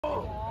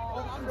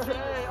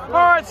All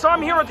right, so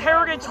I'm here with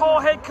Heritage Hall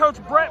head coach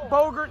Brett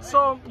Bogert.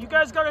 So you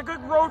guys got a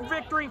good road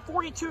victory,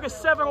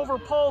 42-7 over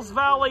Pauls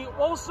Valley.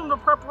 What was some of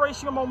the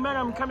preparation and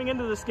momentum coming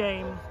into this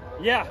game?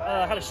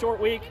 Yeah, had a short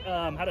week.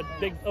 Had a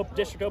big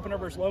district opener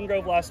versus Lone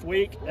Grove last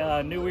week.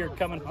 Knew we were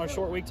coming on a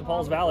short week to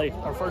Pauls Valley.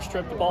 Our first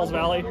trip to Pauls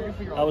Valley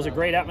was a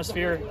great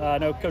atmosphere. I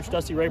know Coach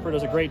Dusty Raper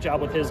does a great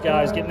job with his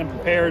guys, getting them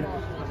prepared.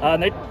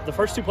 And the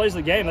first two plays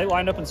of the game, they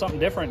lined up in something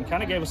different and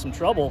kind of gave us some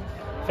trouble.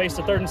 Faced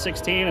a 3rd and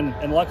 16,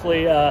 and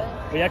luckily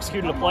we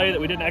executed a play that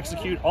we didn't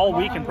execute all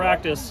week in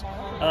practice.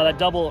 That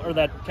double, or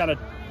that kind of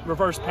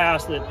reverse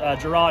pass that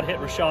Gerard hit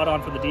Rashad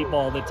on for the deep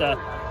ball that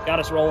got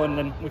us rolling.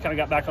 Then we kind of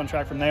got back on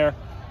track from there.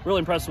 Really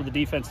impressed with the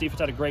defense. Defense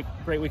had a great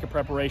week of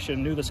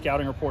preparation, knew the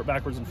scouting report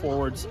backwards and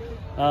forwards.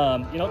 They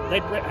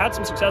had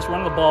some success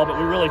running the ball, but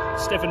we really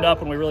stiffened up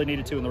when we really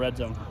needed to in the red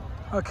zone.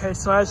 Okay,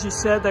 so as you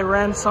said, they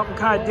ran something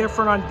kind of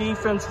different on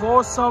defense. What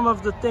were some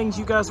of the things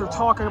you guys were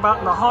talking about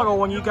in the huddle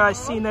when you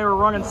guys seen they were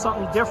running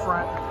something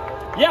different?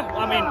 Yeah,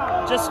 I mean,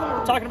 just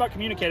talking about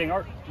communicating.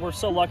 We're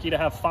so lucky to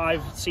have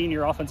 5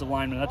 senior offensive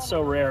linemen. That's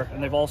so rare,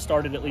 and they've all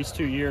started at least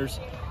 2 years.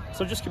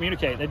 So just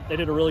communicate. They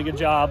did a really good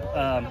job,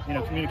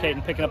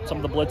 communicating, picking up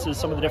some of the blitzes,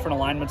 some of the different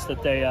alignments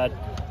that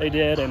they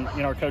did, and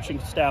our coaching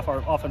staff,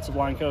 our offensive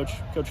line coach,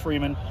 Coach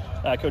Freeman,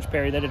 Coach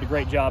Perry, they did a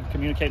great job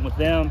communicating with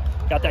them.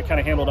 Got that kind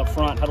of handled up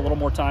front. Had a little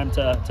more time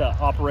to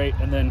operate,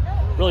 and then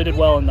really did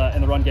well in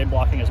the run game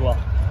blocking as well.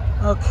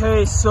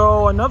 Okay,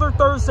 so another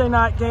Thursday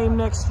night game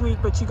next week,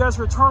 but you guys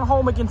return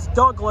home against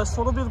Douglas.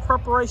 What'll be the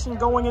preparation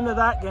going into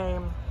that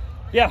game?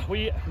 Yeah,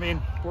 we're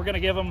going to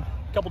give them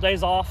a couple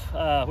days off.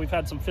 We've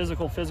had some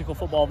physical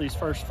football these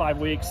first 5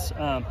 weeks,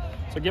 so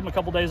give them a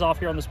couple days off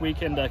here on this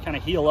weekend to kind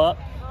of heal up,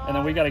 and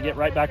then we got to get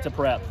right back to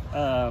prep.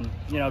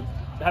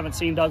 Haven't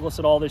seen Douglas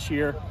at all this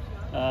year.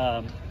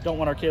 Don't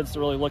want our kids to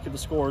really look at the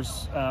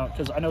scores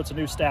because I know it's a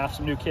new staff,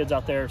 some new kids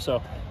out there,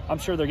 so I'm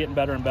sure they're getting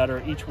better and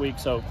better each week.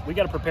 So we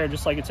got to prepare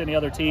just like it's any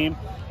other team.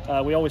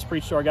 We always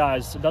preach to our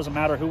guys, it doesn't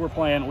matter who we're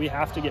playing, we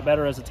have to get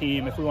better as a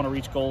team if we want to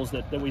reach goals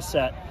that we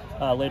set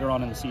later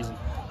on in the season.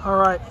 All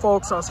right,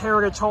 folks, I was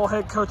Heritage Hall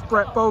head coach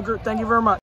Brett Bogert. Thank you very much.